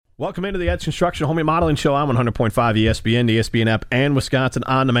Welcome into the Edge Construction Home Remodeling Show. I'm 100.5 ESPN, the ESPN app, and Wisconsin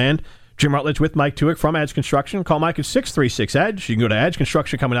On Demand. Jim Rutledge with Mike Tuick from Edge Construction. Call Mike at 636-EDGE. You can go to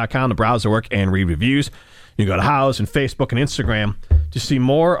edgeconstructioncompany.com to browse their work and read reviews. You can go to House and Facebook and Instagram to see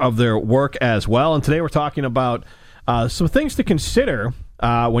more of their work as well. And today we're talking about some things to consider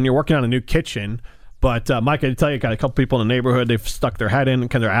when you're working on a new kitchen. But, Mike, I can tell you, got a couple people in the neighborhood, they've stuck their head in, and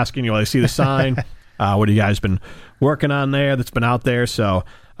they're asking you, they see the sign. What have you guys been working on there that's been out there? So,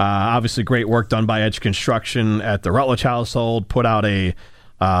 obviously, great work done by Edge Construction at the Rutledge household. Put out a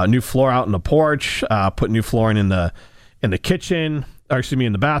new floor out in the porch. Put new flooring in the kitchen. Or excuse me,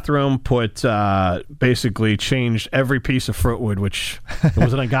 in the bathroom. Put basically changed every piece of fruitwood, which it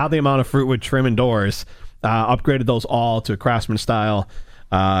was an ungodly amount of fruitwood trim and doors. Upgraded those all to Craftsman style,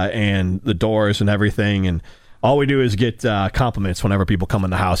 and the doors and everything. And all we do is get compliments whenever people come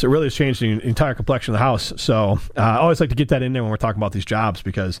in the house. It really has changed the entire complexion of the house. So I always like to get that in there when we're talking about these jobs,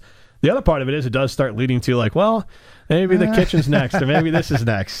 because the other part of it is it does start leading to like, well, maybe the kitchen's next, or maybe this is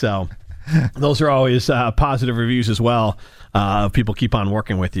next. So those are always positive reviews as well. People keep on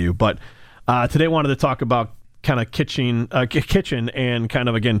working with you. But today I wanted to talk about kind of kitchen and kind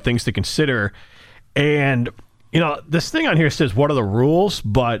of, again, things to consider. And, this thing on here says, what are the rules?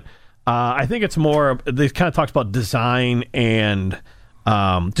 But I think it's more, they kind of talks about design and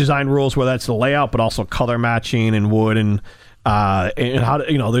design rules, whether that's the layout, but also color matching and wood and how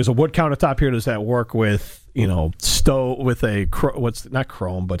to, there's a wood countertop here. Does that work with, stove with a, not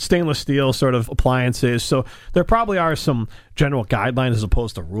chrome, but stainless steel sort of appliances? So there probably are some general guidelines as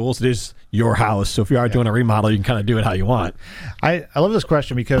opposed to rules. It is your house. So if you are doing a remodel, you can kind of do it how you want. I love this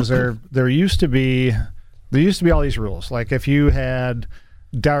question because there used to be all these rules. Like if you had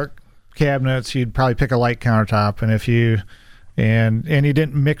dark cabinets, you'd probably pick a light countertop, and if you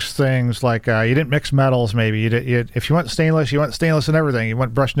didn't mix things, like you didn't mix metals, maybe if you went stainless, you went stainless and everything. You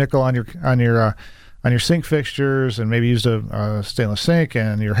went brushed nickel on your sink fixtures, and maybe used a stainless sink,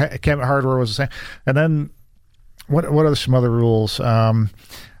 and your cabinet hardware was the same. And then what are some other rules? There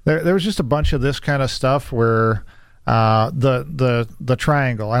was just a bunch of this kind of stuff where the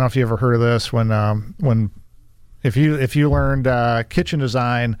triangle. I don't know if you ever heard of this. If you learned kitchen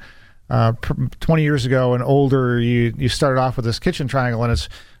design 20 years ago and older, you started off with this kitchen triangle, and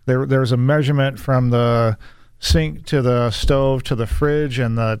there's a measurement from the sink to the stove to the fridge,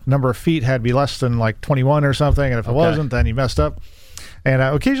 and the number of feet had to be less than like 21 or something, and if it wasn't, then you messed up. And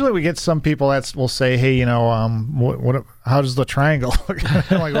occasionally we get some people that will say, hey, how does the triangle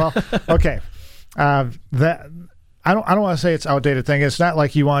look? I'm like, well, okay, that I don't want to say it's an outdated thing. It's not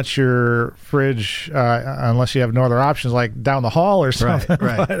like you want your fridge, unless you have no other options, like down the hall or something.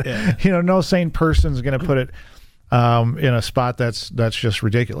 Right. But, yeah. No sane person's going to put it in a spot that's just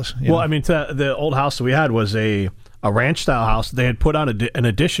ridiculous. Well, I mean, the old house that we had was a ranch style house. They had put on an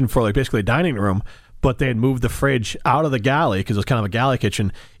addition for like basically a dining room, but they had moved the fridge out of the galley because it was kind of a galley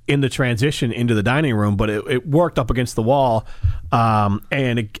kitchen in the transition into the dining room. But it worked up against the wall,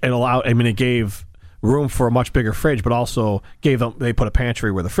 and it allowed. I mean, it gave room for a much bigger fridge, but also they put a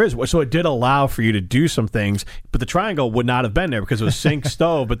pantry where the fridge was. So it did allow for you to do some things, but the triangle would not have been there because it was sink,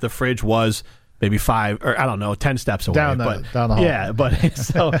 stove, but the fridge was maybe 10 steps away. Down the hall. Yeah, but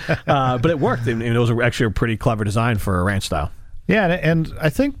but it worked, and it was actually a pretty clever design for a ranch style. Yeah, and I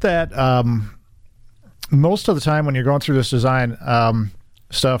think that most of the time when you're going through this design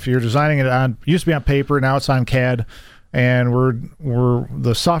stuff, you're designing it used to be on paper, now it's on CAD. And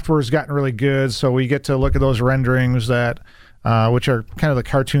the software's gotten really good, so we get to look at those renderings that, which are kind of the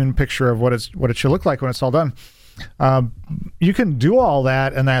cartoon picture of what it should look like when it's all done. You can do all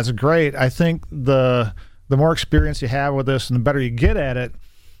that, and that's great. I think the more experience you have with this, and the better you get at it,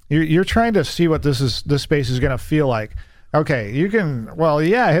 you're trying to see what this space is going to feel like. Okay, you can. Well,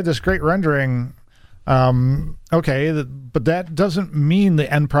 yeah, I had this great rendering. Okay, but that doesn't mean the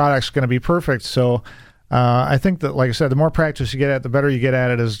end product's going to be perfect. So. I think that, like I said, the more practice you get at it, the better you get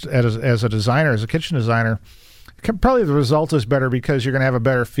at it as a designer, as a kitchen designer. Probably the result is better because you're going to have a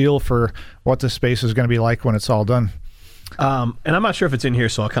better feel for what the space is going to be like when it's all done. And I'm not sure if it's in here,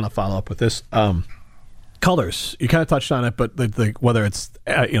 so I'll kind of follow up with this. Colors, you kind of touched on it, but whether it's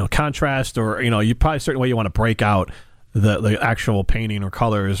contrast or you probably a certain way you want to break out the actual painting or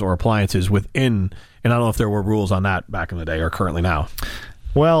colors or appliances within. And I don't know if there were rules on that back in the day or currently now.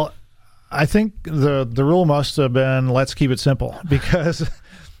 Well, I think the rule must have been, let's keep it simple, because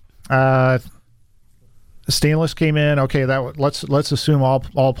stainless came in. Okay, let's assume all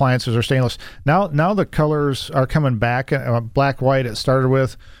appliances are stainless. Now the colors are coming back. Black, white. It started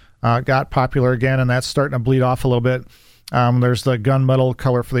with got popular again, and that's starting to bleed off a little bit. There's the gunmetal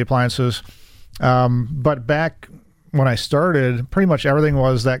color for the appliances, but back when I started, pretty much everything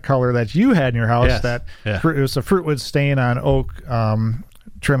was that color that you had in your house. Yes. It was the fruitwood stain on oak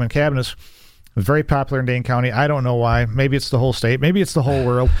trim and cabinets. It was very popular in Dane County. I don't know why. Maybe it's the whole state. Maybe it's the whole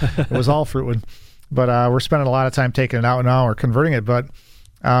world. It was all fruitwood. But we're spending a lot of time taking it out now or converting it. But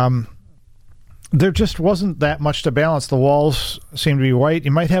there just wasn't that much to balance. The walls seem to be white.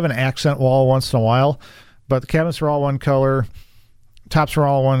 You might have an accent wall once in a while, but the cabinets are all one color. Tops are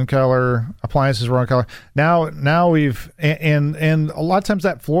all one color. Appliances were one color. Now we've and a lot of times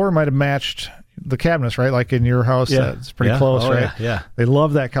that floor might have matched the cabinets, right? Like in your house, it's pretty close, right? Yeah. They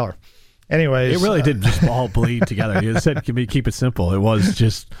love that color. Anyways, it really did just all bleed together. You said, keep it simple. It was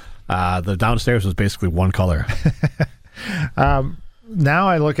just the downstairs was basically one color. Now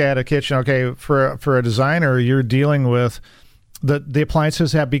I look at a kitchen. Okay, for a designer, you're dealing with the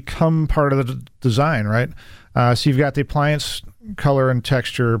appliances have become part of the design, right? So you've got the appliance color and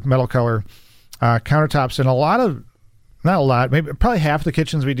texture, metal color, countertops, and probably half the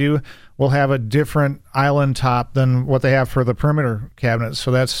kitchens we do will have a different island top than what they have for the perimeter cabinets.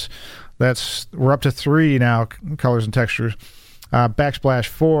 So that's we're up to 3 now colors and textures. Backsplash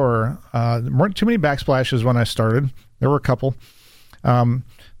 4, weren't too many backsplashes when I started. There were a couple.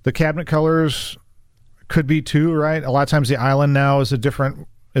 The cabinet colors could be 2, right? A lot of times the island now is a different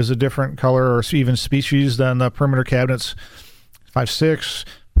color or even species than the perimeter cabinets. 5, 6,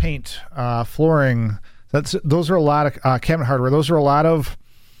 paint, flooring. Those are a lot of cabinet hardware. Those are a lot of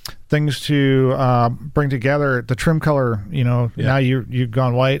things to bring together. The trim color, now you've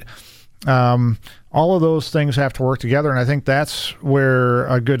gone white. All of those things have to work together, and I think that's where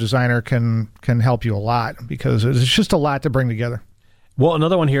a good designer can help you a lot, because it's just a lot to bring together. Well,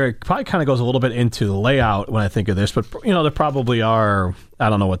 another one here, it probably kind of goes a little bit into the layout when I think of this, but there probably are, I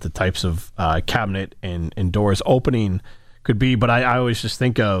don't know what the types of cabinet and doors opening could be, but I always just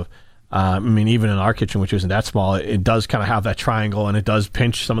think of, even in our kitchen, which isn't that small, it does kind of have that triangle, and it does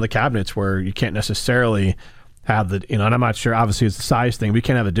pinch some of the cabinets where you can't necessarily have and I'm not sure, obviously it's the size thing, but you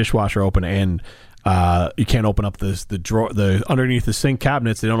can't have the dishwasher open, and you can't open up the drawer, the underneath the sink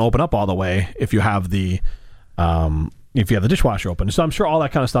cabinets. They don't open up all the way if you have the dishwasher open. So I'm sure all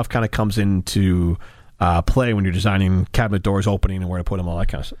that kind of stuff kind of comes into play when you're designing cabinet doors opening and where to put them, all that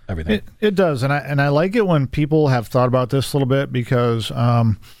kind of stuff, everything. It does, and I like it when people have thought about this a little bit, because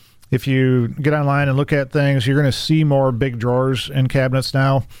if you get online and look at things, you're going to see more big drawers in cabinets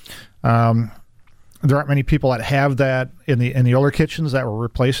now. There aren't many people that have that in the older kitchens that we're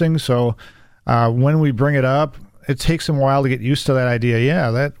replacing. So when we bring it up, it takes them a while to get used to that idea. Yeah,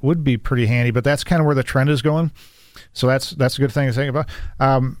 that would be pretty handy, but that's kind of where the trend is going. So that's a good thing to think about.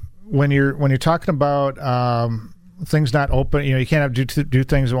 When you're talking about things not open, you can't have do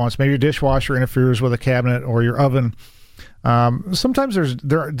things at once. Maybe your dishwasher interferes with a cabinet or your oven. Sometimes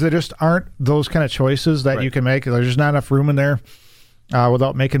there just aren't those kind of choices that you can make. There's just not enough room in there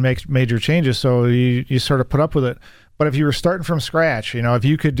without making major changes. So you sort of put up with it. But if you were starting from scratch, if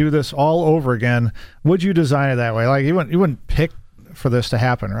you could do this all over again, would you design it that way? Like you wouldn't pick for this to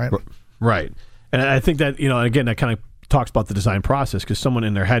happen, right? Right. And I think that, again, that kind of talks about the design process, because someone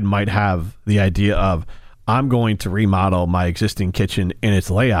in their head might have the idea of, I'm going to remodel my existing kitchen in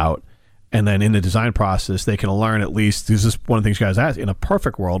its layout. And then in the design process, they can learn at least, this is one of the things you guys ask, in a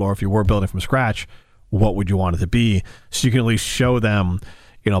perfect world, or if you were building from scratch, what would you want it to be? So you can at least show them,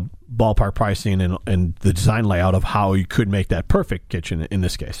 ballpark pricing and the design layout of how you could make that perfect kitchen in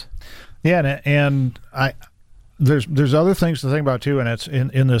this case. Yeah, and there's other things to think about too, and it's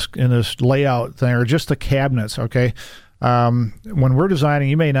in this layout thing, or just the cabinets. Okay, when we're designing,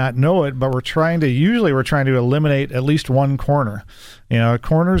 you may not know it, but we're trying to eliminate at least one corner.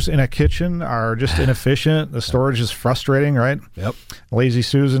 Corners in a kitchen are just inefficient. The storage is frustrating, right? Yep. Lazy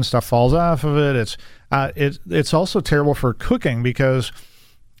Susan, stuff falls off of it. It's also terrible for cooking, because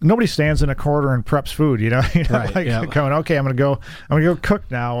nobody stands in a corner and preps food. Going, okay, I'm gonna go cook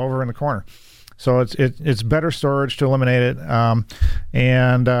now over in the corner. So it's better storage to eliminate it.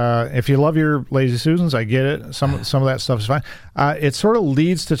 And if you love your Lazy Susans, I get it. Some of that stuff is fine. It sort of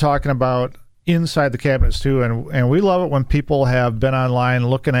leads to talking about inside the cabinets too, and we love it when people have been online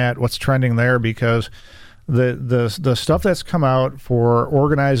looking at what's trending there, because the stuff that's come out for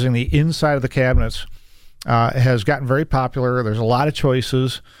organizing the inside of the cabinets has gotten very popular. There's a lot of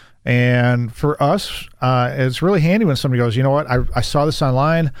choices. And for us, it's really handy when somebody goes, you know what, I saw this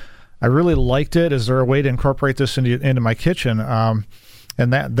online. I really liked it. Is there a way to incorporate this into my kitchen?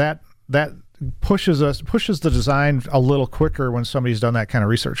 And that pushes the design a little quicker when somebody's done that kind of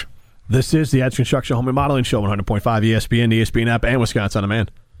research. This is the Edge Construction Home Remodeling Show, 100.5 ESPN, the ESPN app, and Wisconsin On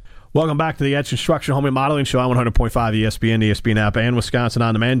Demand. Welcome back to the Edge Construction Home and Modeling Show on 100.5 ESPN, the ESPN app, and Wisconsin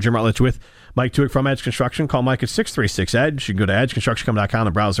On Demand. Jim Rutledge with Mike Tuick from Edge Construction. Call Mike at 636-EDGE. You can go to edgeconstructioncompany.com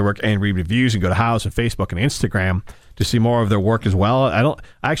to browse their work and read reviews, and go to House and Facebook and Instagram to see more of their work as well. I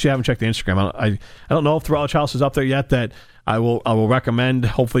actually haven't checked the Instagram. I don't know if the Rutledge House is up there yet. That I will recommend.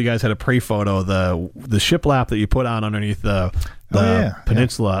 Hopefully, you guys had a pre-photo, the shiplap that you put on underneath the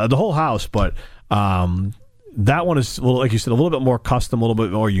peninsula, the whole house, but. That one is, like you said, a little bit more custom, a little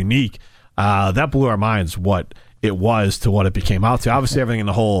bit more unique. That blew our minds what it was to what it became out to. Obviously, everything in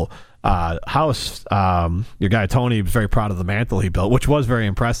the whole house, your guy Tony was very proud of the mantle he built, which was very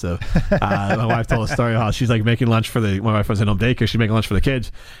impressive. My wife told a story of how she's like making lunch for my wife was in home daycare. She's making lunch for the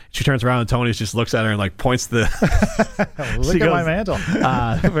kids. She turns around and Tony just looks at her and like points to look at my mantle.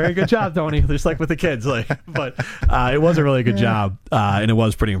 Very good job, Tony. Just like with the kids, but it was a really good job, and it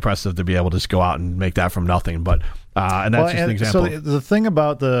was pretty impressive to be able to just go out and make that from nothing. But and that's just an example. So the thing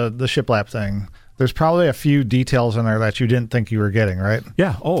about the shiplap thing. There's probably a few details in there that you didn't think you were getting, right?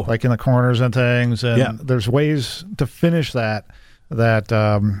 Yeah. Oh, like in the corners and things. And there's ways to finish that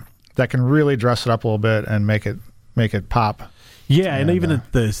can really dress it up a little bit and make it pop. Yeah, and even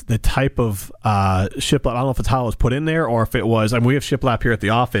the type of shiplap. I don't know if it's how it was put in there or if it was. I mean, we have shiplap here at the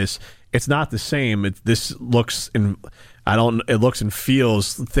office. It's not the same. This looks in. It looks and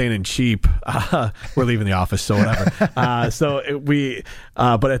feels thin and cheap. We're leaving the office, so whatever.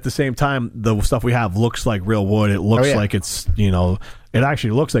 But at the same time, the stuff we have looks like real wood. It looks like it's, it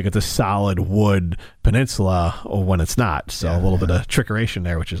actually looks like it's a solid wood peninsula when it's not. So a little bit of trickeration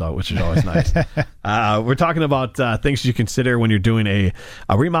there, which is always nice. We're talking about things you consider when you're doing a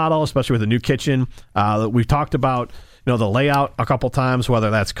remodel, especially with a new kitchen. We've talked about the layout a couple times, whether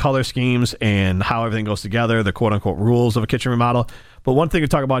that's color schemes and how everything goes together, the quote-unquote rules of a kitchen remodel. But one thing to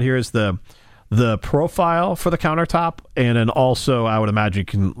talk about here is the profile for the countertop, and then also I would imagine you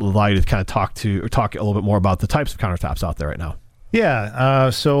can allow you to kind of talk a little bit more about the types of countertops out there right now.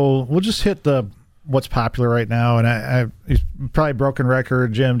 Yeah, so we'll just hit what's popular right now, and I probably broken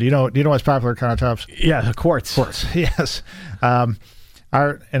record, Jim. Do you know what's popular countertops? Yeah, quartz. Yes. In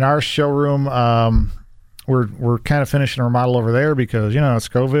our showroom. We're kind of finishing a remodel over there because it's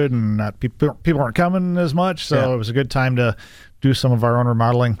COVID and people aren't coming as much, so it was a good time to do some of our own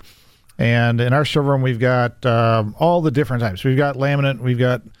remodeling. And in our showroom, we've got all the different types. We've got laminate, we've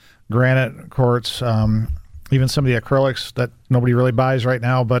got granite, quartz, even some of the acrylics that nobody really buys right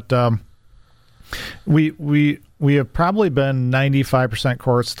now. But we have probably been 95%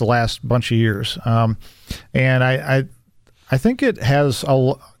 quartz the last bunch of years, and I think it has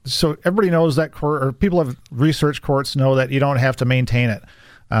a. So everybody knows that or people have researched quartz know that you don't have to maintain it.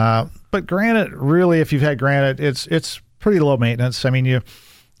 But granite, really, if you've had granite, it's pretty low maintenance. I mean, you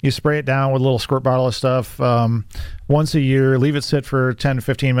spray it down with a little squirt bottle of stuff once a year, leave it sit for 10 to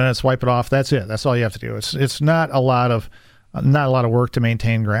 15 minutes, wipe it off. That's it. That's all you have to do. It's not a lot of work to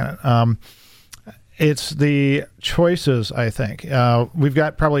maintain granite. It's the choices, I think. We've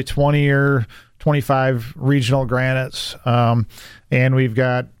got probably 20 or 25 regional granites, and we've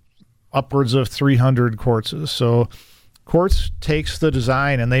got upwards of 300 quartzes. So quartz takes the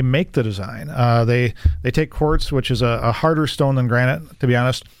design and they make the design. They take quartz, which is a harder stone than granite, to be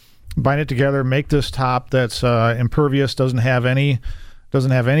honest, bind it together, make this top that's impervious, doesn't have any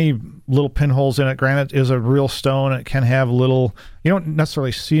little pinholes in it. Granite is a real stone. It can have little, you don't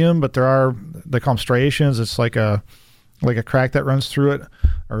necessarily see them, but they call them striations. It's like a crack that runs through it,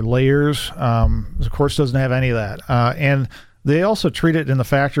 or layers. The quartz doesn't have any of that. And they also treat it in the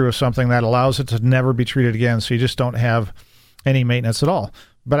factory with something that allows it to never be treated again, so you just don't have any maintenance at all.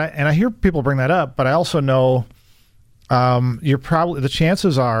 But I hear people bring that up, but I also know the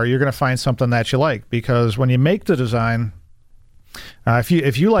chances are you're going to find something that you like, because when you make the design, if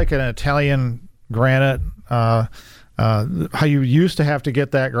you like an Italian granite, how you used to have to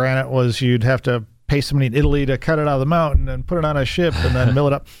get that granite was you'd have to pay somebody in Italy to cut it out of the mountain and put it on a ship and then mill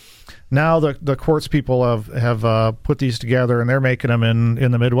it up. Now the quartz people have put these together, and they're making them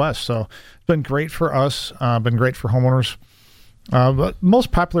in the Midwest. So it's been great for us, been great for homeowners. But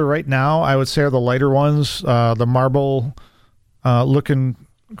most popular right now, I would say, are the lighter ones, the marble looking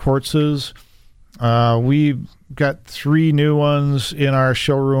quartzes. We got 3 new ones in our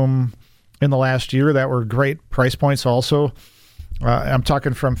showroom in the last year that were great price points also. I'm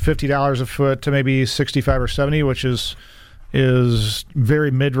talking from $50 a foot to maybe $65 or $70, which is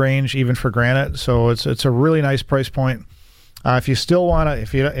very mid-range even for granite. So it's a really nice price point. If you still want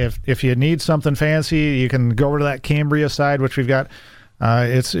to, if you need something fancy, you can go over to that Cambria side, which we've got.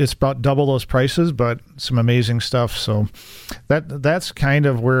 It's about double those prices, but some amazing stuff. So that's kind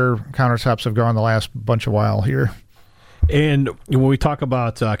of where countertops have gone the last bunch of while here. And when we talk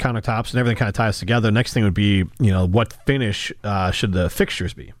about countertops and everything kind of ties together, the next thing would be, what finish should the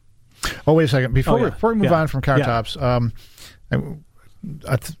fixtures be? Oh, wait a second. Before we move on from countertops,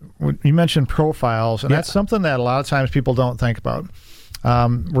 you mentioned profiles, and that's something that a lot of times people don't think about.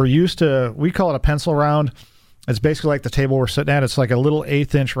 We call it a pencil round. It's basically like the table we're sitting at. It's like a little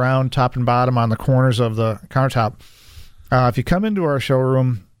 1/8-inch round top and bottom on the corners of the countertop. If you come into our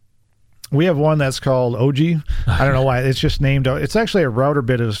showroom, we have one that's called OG. I don't know why. It's just named. It's actually a router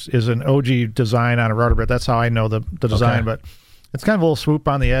bit is an OG design on a router bit. That's how I know the design, but it's kind of a little swoop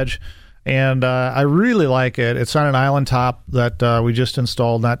on the edge. And I really like it. It's on an island top that we just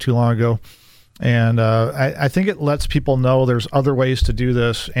installed not too long ago. And I think it lets people know there's other ways to do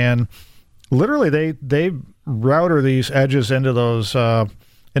this. And literally they router these edges into those stone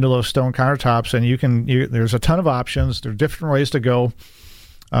countertops, and there's a ton of options. There are different ways to go.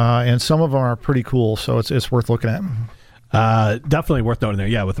 And some of them are pretty cool, so it's worth looking at. Definitely worth noting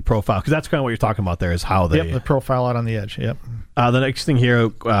there, with the profile, because that's kind of what you're talking about there is how they... the profile out on the edge, The next thing here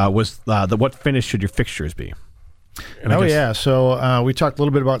was what finish should your fixtures be? So we talked a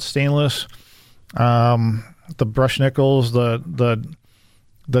little bit about stainless, the brush nickels, the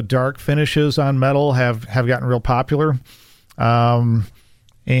dark finishes on metal have gotten real popular. And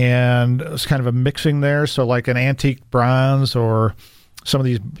it's kind of a mixing there, so like an antique bronze or some of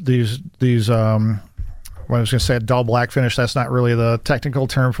these I was going to say a dull black finish. That's not really the technical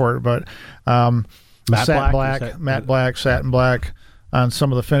term for it, but matte black, satin black on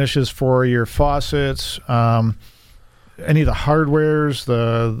some of the finishes for your faucets. Any of the hardwares,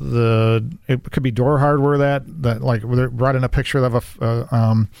 it could be door hardware that like they brought in a picture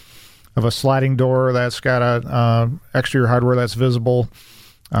of a sliding door that's got a exterior hardware that's visible,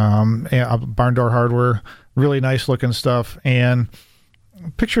 a barn door hardware, really nice looking stuff. And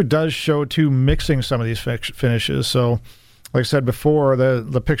picture does show too mixing some of these finishes. So like I said before,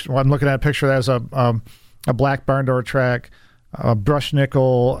 the picture, I'm looking at a picture that has a black barn door track, a brush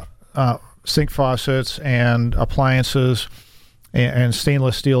nickel, sink faucets and appliances, and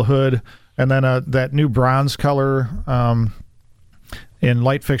stainless steel hood, and then that new bronze color in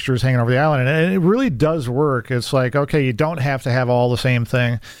light fixtures hanging over the island. And it really does work. It's like, okay, you don't have to have all the same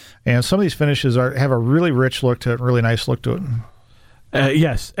thing. And some of these finishes have a really rich look to it, really nice look to it.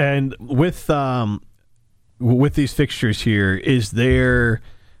 Yes, and with these fixtures here, is one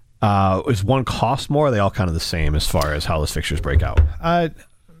cost more? Or are they all kind of the same as far as how those fixtures break out?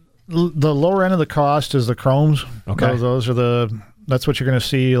 The lower end of the cost is the chromes. Okay, those are that's what you're going to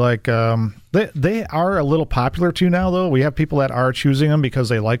see. Like they are a little popular too now, though. We have people that are choosing them because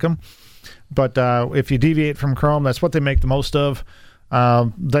they like them. But if you deviate from chrome, that's what they make the most of.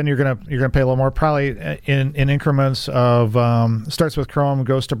 Then you're gonna pay a little more, probably in increments of starts with chrome,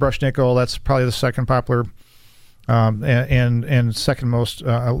 goes to brush nickel. That's probably the second popular and second most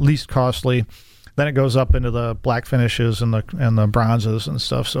least costly. Then it goes up into the black finishes and the bronzes and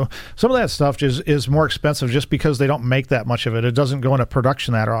stuff. So some of that stuff is more expensive just because they don't make that much of it. It doesn't go into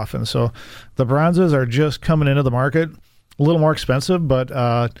production that often. So the bronzes are just coming into the market, a little more expensive,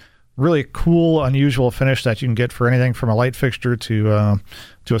 but really cool, unusual finish that you can get for anything from a light fixture to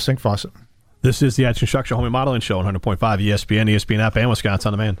a sink faucet. This is the Edge Construction Home Remodeling Show on 100.5 ESPN, ESPN app, and Wisconsin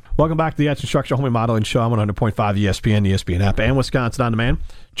On Demand. Welcome back to the Edge Construction Home Remodeling Show on 100.5 ESPN, ESPN app, and Wisconsin On Demand.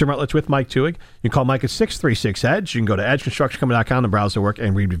 Jim Rutledge with Mike Tuig. You can call Mike at 636-EDGE. You can go to edgeconstructioncompany.com to browse their work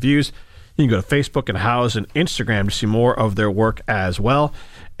and read reviews. You can go to Facebook and Houzz and Instagram to see more of their work as well.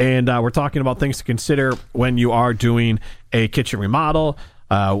 And we're talking about things to consider when you are doing a kitchen remodel.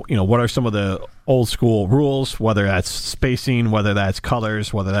 What are some of the old school rules, whether that's spacing, whether that's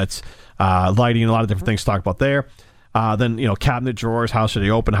colors, whether that's lighting, a lot of different things to talk about there. Then, cabinet drawers, how should they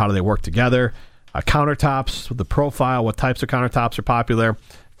open? How do they work together? Countertops, the profile, what types of countertops are popular?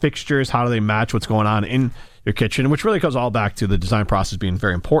 Fixtures, how do they match what's going on in your kitchen? Which really goes all back to the design process being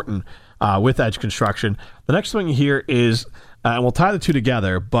very important with Edge Construction. The next thing here is, and we'll tie the two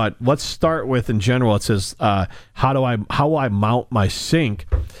together, but let's start with, in general, it says, how will I mount my sink?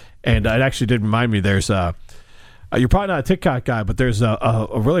 And it actually did remind me, there's you're probably not a TikTok guy, but there's a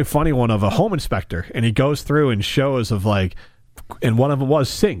really funny one of a home inspector, and he goes through and shows of like, and one of them was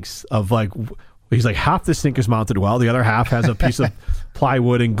sinks of like, he's like, half the sink is mounted well, the other half has a piece of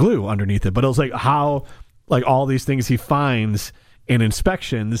plywood and glue underneath it. But it was like how, like all these things he finds in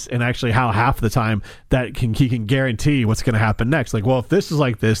inspections, and actually how half the time that he can guarantee what's going to happen next. Like, well, if this is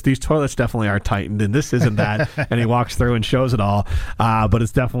like this, these toilets definitely are tightened, and this isn't that. And he walks through and shows it all. But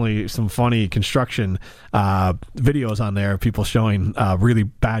it's definitely some funny construction videos on there of people showing really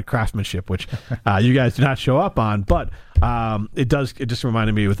bad craftsmanship, which you guys do not show up on. But it just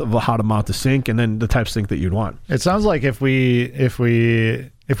reminded me of how to mount the sink and then the type of sink that you'd want. It sounds like if we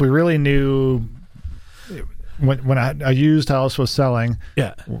really knew when a used house was selling,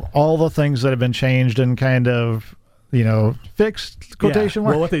 all the things that have been changed and kind of fixed quotation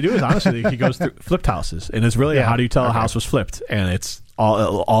mark. Well, what they do is honestly he goes through flipped houses, and it's really how do you tell a house was flipped, and it's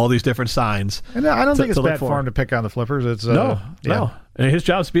all these different signs. And I don't think it's bad for him to pick on the flippers. It's no. And his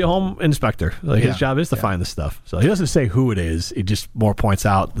job is to be a home inspector. Like his job is to find the stuff. So he doesn't say who it is. He just more points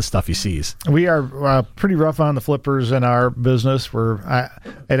out the stuff he sees. We are pretty rough on the flippers in our business.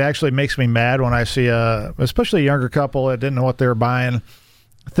 It actually makes me mad when I see especially a younger couple that didn't know what they were buying,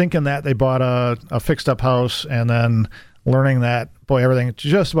 thinking that they bought a fixed up house and then learning that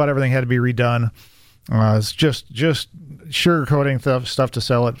just about everything had to be redone. It's just sugarcoating stuff to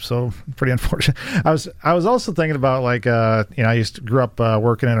sell it. So pretty unfortunate. I was also thinking about I grew up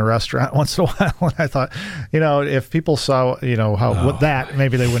working in a restaurant once in a while, and I thought, if people saw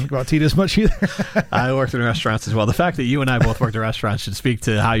maybe they wouldn't go out to eat as much either. I worked in restaurants as well. The fact that you and I both worked in restaurants should speak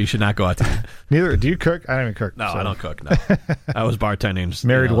to how you should not go out to eat. Neither do you cook? I don't even cook. No, I don't cook. No, I was bartending.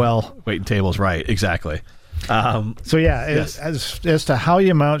 Married well, waiting tables. Right, exactly. As to how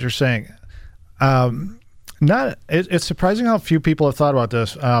you mount your sink. It's surprising how few people have thought about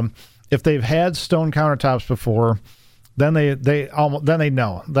this. If they've had stone countertops before, then they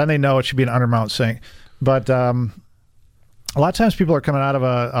know it should be an undermount sink. But a lot of times people are coming out of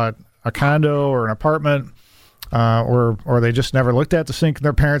a condo or an apartment, or they just never looked at the sink in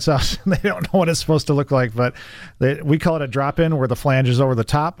their parents' house and they don't know what it's supposed to look like. But we call it a drop-in, where the flange is over the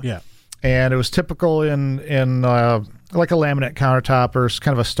top. Yeah, and it was typical in like a laminate countertop or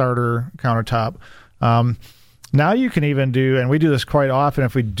kind of a starter countertop. Now you can even do, and we do this quite often,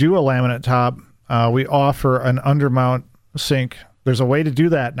 if we do a laminate top, we offer an undermount sink. There's a way to do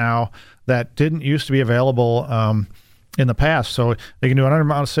that now that didn't used to be available in the past. So they can do an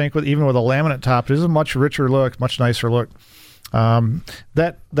undermount sink even with a laminate top. It is a much richer look, much nicer look.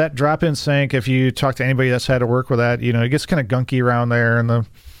 That drop-in sink, if you talk to anybody that's had to work with that, it gets kind of gunky around there, and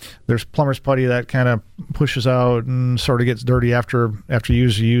there's plumber's putty that kind of pushes out and sort of gets dirty after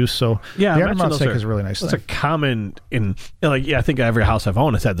use. So the undermount sink is a really nice thing. It's a common I think every house I've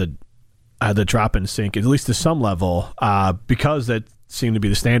owned has had the drop-in sink, at least to some level, because that seemed to be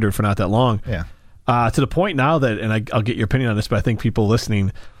the standard for not that long. Yeah. To the point now that, and I'll get your opinion on this, but I think people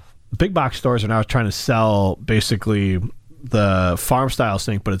listening, big box stores are now trying to sell basically the farm style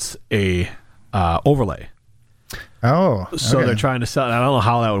sink, but it's a overlay. Oh, so they're trying to sell it. I don't know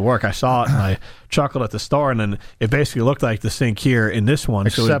how that would work. I saw it and I chuckled at the store, and then it basically looked like the sink here in this one,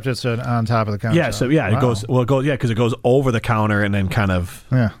 except it's on top of the counter. Yeah, so it goes because it goes over the counter and then kind of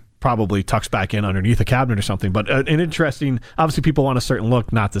probably tucks back in underneath a cabinet or something. But an interesting. Obviously, people want a certain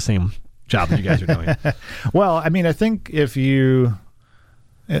look, not the same job that you guys are doing. Well, I mean, I think if you.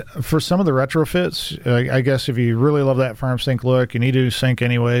 For some of the retrofits, I guess if you really love that farm sink look, you need to sink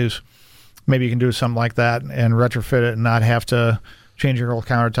anyways. Maybe you can do something like that and retrofit it and not have to change your whole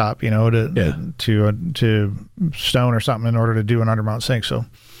countertop, to stone or something in order to do an undermount sink. So,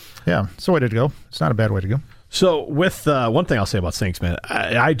 yeah, it's the way to go. It's not a bad way to go. So with one thing I'll say about sinks, man,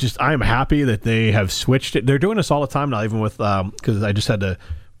 I am happy that they have switched it. They're doing this all the time now, even with because I just had to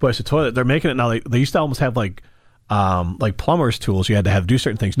push the toilet. They're making it now. They used to almost have like plumber's tools. You had to do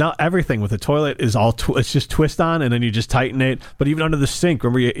certain things. Now everything with the toilet is all it's just twist on and then you just tighten it. But even under the sink,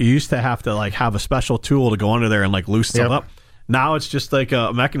 remember you used to have to have a special tool to go under there and loosen something up. Now it's just like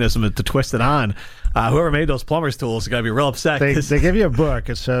a mechanism to twist it on. Whoever made those plumber's tools is got to be real upset. They give you a book.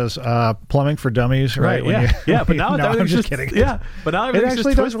 It says Plumbing for Dummies, right? But now I'm just kidding. Yeah, but now it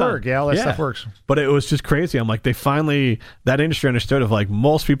actually does work. Yeah, all that stuff works. But it was just crazy. I'm like, they finally, that industry understood of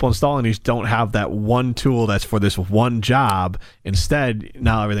most people installing these don't have that one tool that's for this one job. Instead,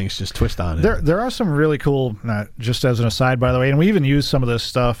 now everything's just twist on it. There are some really cool, just as an aside, by the way, and we even use some of this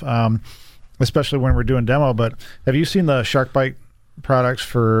stuff, especially when we're doing demo. But have you seen the SharkBite products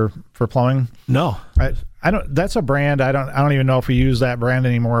for plumbing? No, I don't. That's a brand. I don't even know if we use that brand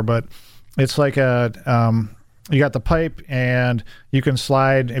anymore. But it's like you got the pipe, and you can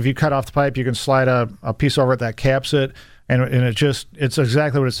slide. If you cut off the pipe, you can slide a piece over it that caps it, and it's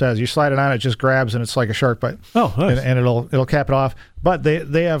exactly what it says. You slide it on, it just grabs, and it's like a SharkBite. Oh, nice. And it'll cap it off. But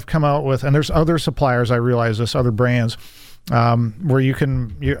they have come out with, and there's other suppliers. I realize this, other brands where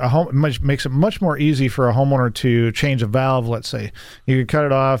makes it much more easy for a homeowner to change a valve. Let's say you can cut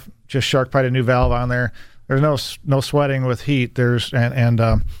it off, just shark pipe a new valve on there. There's no sweating with heat. There's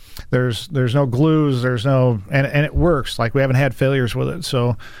no glues. And it works. Like, we haven't had failures with it.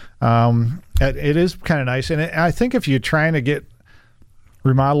 So it is kind of nice. And I think if you're trying to get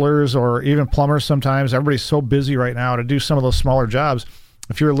remodelers or even plumbers, sometimes everybody's so busy right now to do some of those smaller jobs.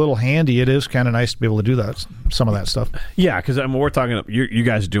 If you're a little handy, it is kind of nice to be able to do some of that stuff. Yeah, because we're talking, you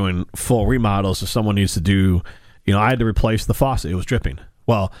guys are doing full remodels. So someone needs to do, I had to replace the faucet. It was dripping.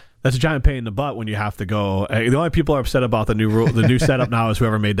 Well, that's a giant pain in the butt when you have to go. The only people are upset about the new setup now is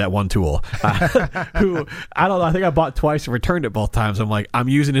whoever made that one tool. Who, I don't know, I think I bought twice and returned it both times. I'm like, I'm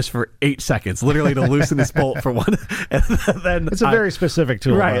using this for 8 seconds, literally to loosen this bolt for one. And then it's a very specific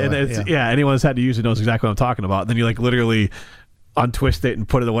tool. Right. And anyone who's had to use it knows exactly what I'm talking about. Then you literally untwist it and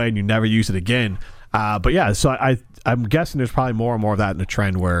put it away and you never use it again. But yeah, so I'm guessing there's probably more and more of that in the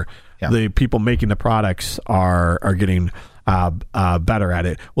trend where the people making the products are getting better at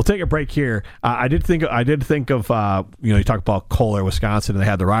it. We'll take a break here. I did think of you talk about Kohler, Wisconsin, and they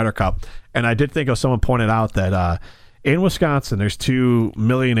had the Ryder Cup, and I did think of someone pointed out that in Wisconsin there's 2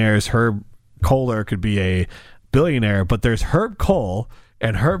 millionaires. Herb Kohler could be a billionaire, but there's Herb Kohl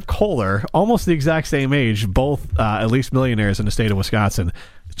and Herb Kohler, almost the exact same age, both at least millionaires in the state of Wisconsin.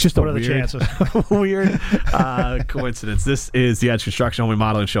 It's just what are the chances? Weird coincidence. This is the Edge Construction Home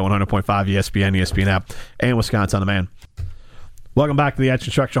Remodeling Show on 100.5 ESPN, ESPN app, and Wisconsin On Demand. Welcome back to the Edge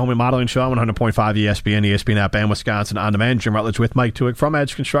Construction Home Remodeling Show on 100.5 ESPN, ESPN app, and Wisconsin On Demand. Jim Rutledge with Mike Tuick from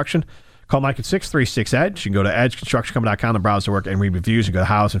Edge Construction. Call Mike at 636-EDGE. You can go to edgeconstructioncompany.com to browse their work and read reviews. You can go to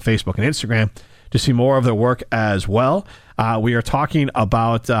House and Facebook and Instagram to see more of their work as well. We are talking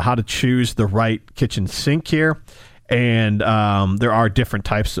about how to choose the right kitchen sink here. And there are different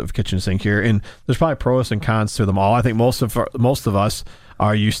types of kitchen sink here. And there's probably pros and cons to them all. I think most of us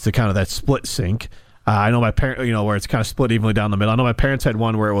are used to kind of that split sink. I know my parents, where it's kind of split evenly down the middle. I know my parents had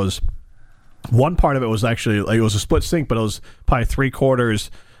one where it was, one part of it was actually, it was a split sink, but it was probably 3/4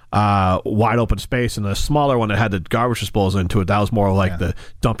 wide open space, and the smaller one that had the garbage disposal into it, that was more like the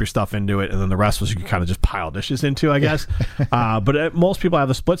dump your stuff into it, and then the rest was you could kind of just pile dishes into, I guess. But most people have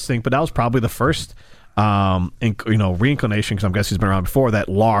a split sink, but that was probably the first reinclination, because I'm guessing he's been around before, that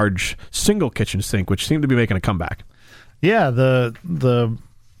large single kitchen sink, which seemed to be making a comeback. Yeah, the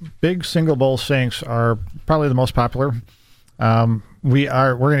big single bowl sinks are probably the most popular. We're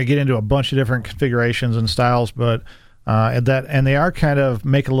going to get into a bunch of different configurations and styles, but and they are kind of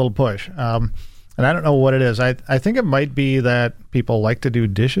making a little push. And I don't know what it is. I think it might be that people like to do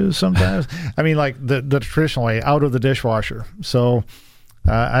dishes sometimes. I mean, like the traditional way, out of the dishwasher. So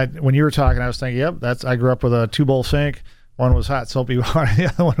when you were talking, I was thinking, yep, I grew up with a 2-bowl sink. One was hot soapy water. The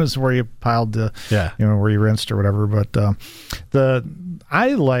other one was where you piled where you rinsed or whatever. But I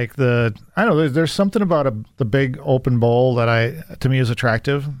don't know, there's something about the big open bowl that to me is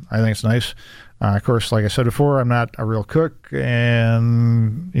attractive. I think it's nice. Of course, like I said before, I'm not a real cook,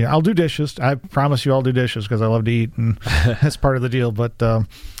 and I'll do dishes. I promise you I'll do dishes because I love to eat, and that's part of the deal. But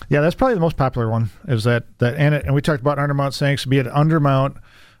that's probably the most popular one, is that and we talked about undermount sinks, be it undermount,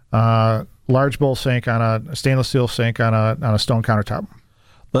 large bowl sink on a stainless steel sink on a stone countertop.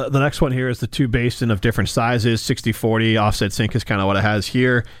 The next one here is the 2 basin of different sizes. 60/40 offset sink is kind of what it has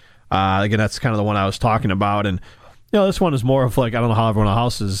here. Again, that's kind of the one I was talking about. And this one is more of like, I don't know how everyone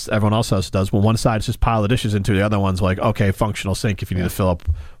else does, but one side is just pile the dishes into, the other one's like, okay, functional sink if you need to fill up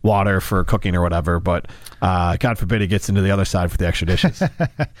water for cooking or whatever. But God forbid it gets into the other side for the extra dishes.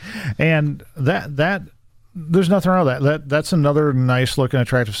 And that there's nothing wrong with that. That's another nice looking,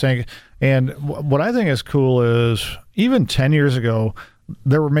 attractive sink. And what I think is cool is even 10 years ago,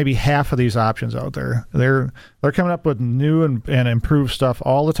 there were maybe half of these options out there. They're coming up with new and improved stuff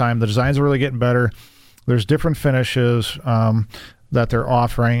all the time. The designs are really getting better. There's different finishes that they're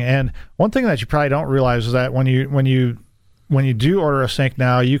offering. And one thing that you probably don't realize is that when you do order a sink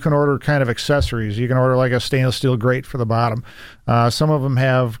now, you can order kind of accessories. You can order like a stainless steel grate for the bottom. Some of them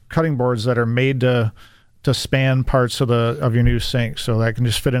have cutting boards that are made to span parts of your new sink, so that can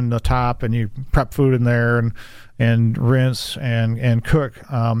just fit in the top, and you prep food in there and rinse and cook.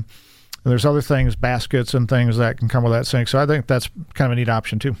 And there's other things, baskets and things that can come with that sink. So I think that's kind of a neat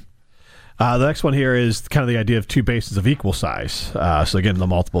option too. The next one here is kind of the idea of 2 basins of equal size. So again, the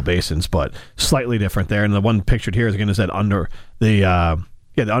multiple basins, but slightly different there. And the one pictured here is that the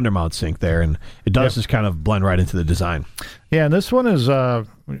undermount sink there, and it does just kind of blend right into the design. Yeah, and this one is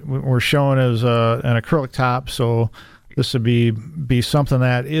we're showing as an acrylic top, so this would be something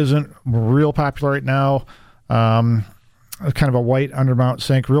that isn't real popular right now. Kind of a white undermount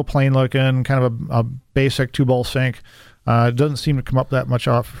sink, real plain looking, kind of a basic 2-bowl sink. It doesn't seem to come up that much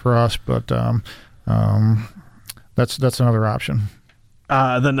off for us, but that's another option.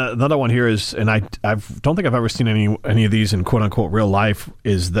 Then another one here is, and I don't think I've ever seen any of these in quote unquote real life,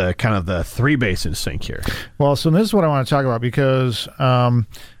 is the kind of the 3-basin sink here. Well, so this is what I want to talk about, because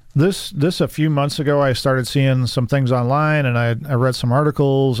this a few months ago I started seeing some things online, and I read some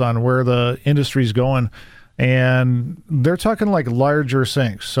articles on where the industry's going, and they're talking like larger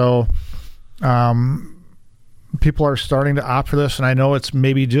sinks. So people are starting to opt for this, and I know it's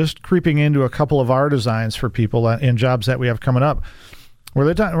maybe just creeping into a couple of our designs for people in jobs that we have coming up.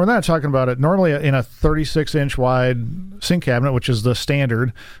 We're not talking about it. Normally, in a 36-inch wide sink cabinet, which is the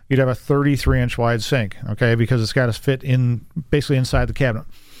standard, you'd have a 33-inch wide sink, okay, because it's got to fit in basically inside the cabinet.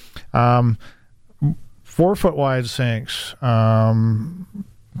 4-foot wide sinks,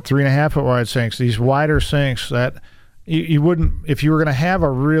 3.5-foot wide sinks, these wider sinks that you wouldn't, if you were going to have a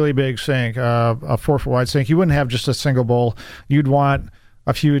really big sink, a 4-foot wide sink, you wouldn't have just a single bowl. You'd want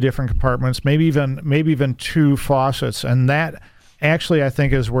a few different compartments, maybe even 2 faucets, and that actually I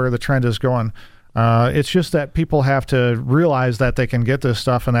think is where the trend is going. It's just that people have to realize that they can get this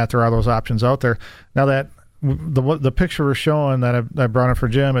stuff and that there are those options out there. Now that the picture we're showing that I brought in for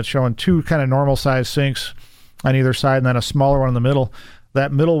Jim, it's showing 2 kind of normal sized sinks on either side and then a smaller one in the middle.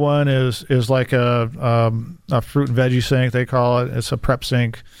 That middle one is like a fruit and veggie sink, they call it. It's a prep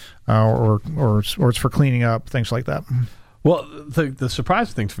sink, or it's for cleaning up, things like that. Well, the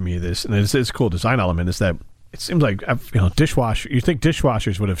surprising thing for me is, and it's a cool design element, is that it seems like, dishwasher. You think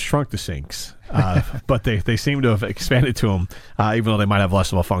dishwashers would have shrunk the sinks, but they seem to have expanded to them, even though they might have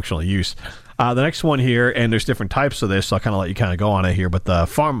less of a functional use. The next one here, and there's different types of this, so I'll kind of let you kind of go on it here. But the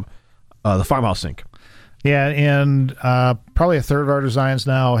farmhouse sink. Yeah, and probably a third of our designs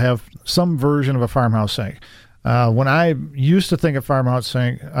now have some version of a farmhouse sink. When I used to think of farmhouse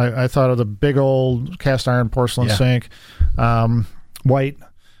sink, I thought of the big old cast iron porcelain sink, white,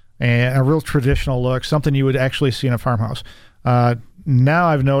 and a real traditional look, something you would actually see in a farmhouse. Now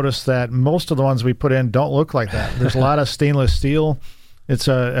I've noticed that most of the ones we put in don't look like that. There's a lot of stainless steel. It's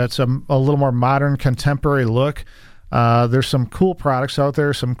a little more modern, contemporary look. There's some cool products out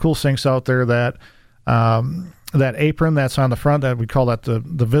there, some cool sinks out there that apron that's on the front, that we call that the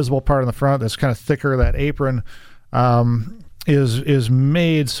visible part on the front, that's kind of thicker. That apron is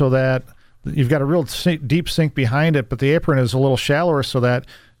made so that you've got a real deep sink behind it, but the apron is a little shallower so that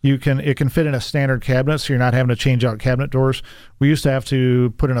it can fit in a standard cabinet, so you're not having to change out cabinet doors. We used to have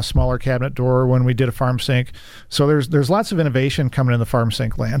to put in a smaller cabinet door when we did a farm sink. So there's lots of innovation coming in the farm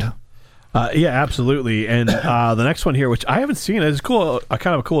sink land. Yeah, absolutely. And the next one here, which I haven't seen, is cool. A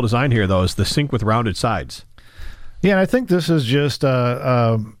kind of a cool design here, though, is the sink with rounded sides. Yeah, and I think this is just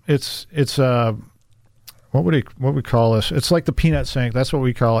it's what we call this? It's like the peanut sink. That's what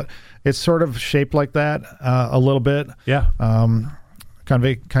we call it. It's sort of shaped like that a little bit. Yeah.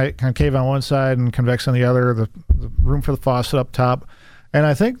 Concave on one side and convex on the other. The room for the faucet up top, and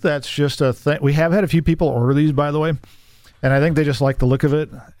I think that's just a thing. We have had a few people order these, by the way. And I think they just like the look of it.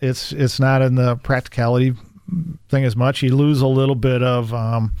 It's not in the practicality thing as much. You lose a little bit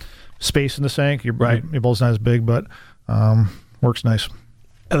of space in the sink. Your bowl's not as big, but works nice.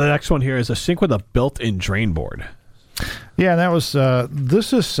 And the next one here is a sink with a built-in drain board. Yeah, and that was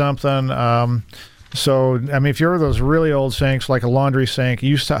this is something. So, I mean, if you're those really old sinks, like a laundry sink, you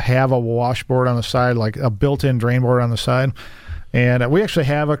used to have a washboard on the side, like a built-in drain board on the side. And we actually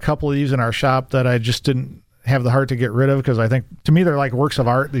have a couple of these in our shop that I just didn't have the heart to get rid of, because I think, to me, they're like works of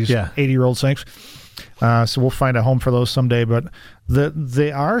art, these 80-year-old sinks. So we'll find a home for those someday. But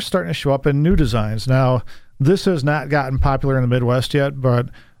they are starting to show up in new designs. Now, this has not gotten popular in the Midwest yet, but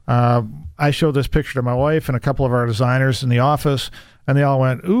I showed this picture to my wife and a couple of our designers in the office, and they all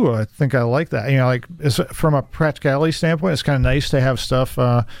went, "Ooh, I think I like that." Like from a practicality standpoint, it's kind of nice to have stuff,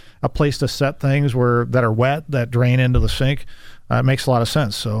 a place to set things that are wet, that drain into the sink. It makes a lot of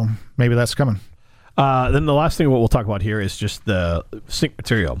sense. So maybe that's coming. Then the last thing what we'll talk about here is just the sink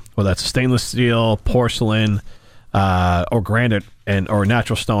material, whether that's stainless steel, porcelain, or granite, or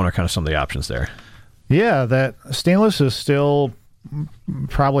natural stone are kind of some of the options there. Yeah, that stainless is still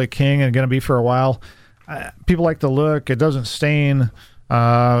probably king and going to be for a while. People like the look. It doesn't stain.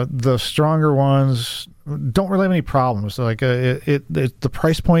 The stronger ones don't really have any problems. Like the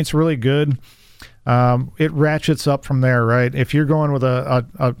price point's really good. It ratchets up from there, right? If you're going with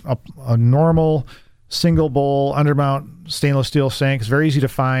a normal single bowl undermount stainless steel sink, it's very easy to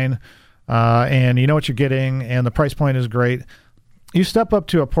find, and you know what you're getting, and the price point is great. You step up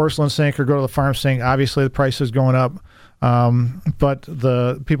to a porcelain sink or go to the farm sink, obviously the price is going up. But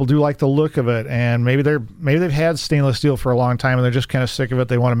the people do like the look of it, and maybe they've had stainless steel for a long time and they're just kind of sick of it.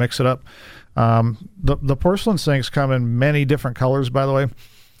 They want to mix it up. The porcelain sinks come in many different colors, by the way.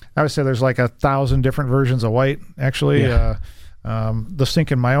 I would say there's like 1,000 different versions of white, actually. Yeah. The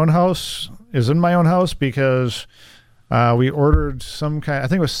sink in my own house is in my own house because we ordered some kind, I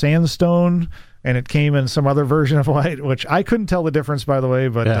think it was sandstone, and it came in some other version of white, which I couldn't tell the difference, by the way,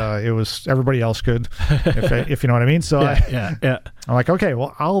 but it was, everybody else could, if you know what I mean. So I'm like, okay,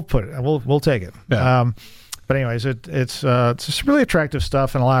 well, I'll put it. We'll take it. Yeah. But anyways, it's just really attractive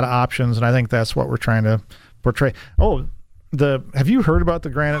stuff and a lot of options, and I think that's what we're trying to portray. Oh, have you heard about the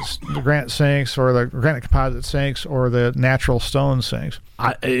granite sinks or the granite composite sinks or the natural stone sinks?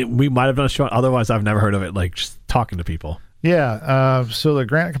 We might have done a show. Otherwise, I've never heard of it. Like just talking to people. Yeah. So the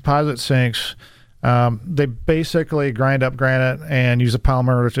granite composite sinks, they basically grind up granite and use a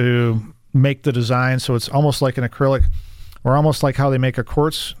polymer to make the design. So it's almost like an acrylic, or almost like how they make a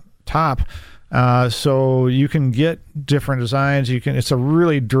quartz top. So you can get different designs. It's a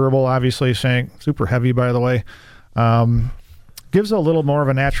really durable, obviously, sink. Super heavy, by the way. Gives a little more of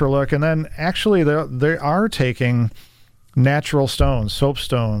a natural look. And then actually they are taking natural stones,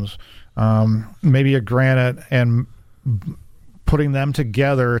 soapstones, maybe a granite, and putting them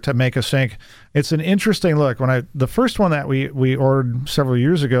together to make a sink. It's an interesting look. The first one that we ordered several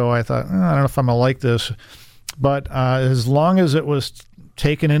years ago, I thought, I don't know if I'm gonna like this, but as long as it was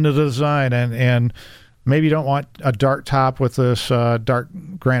taken into the design, and maybe you don't want a dark top with this dark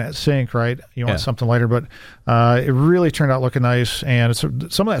granite sink, right? You want something lighter, but it really turned out looking nice, and some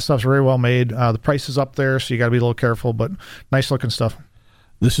of that stuff's very well made. The price is up there, so you got to be a little careful, but nice looking stuff.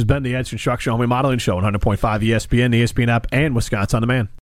 This has been the Edge Construction Home Remodeling Show on 100.5 ESPN, the ESPN app, and Wisconsin On Demand.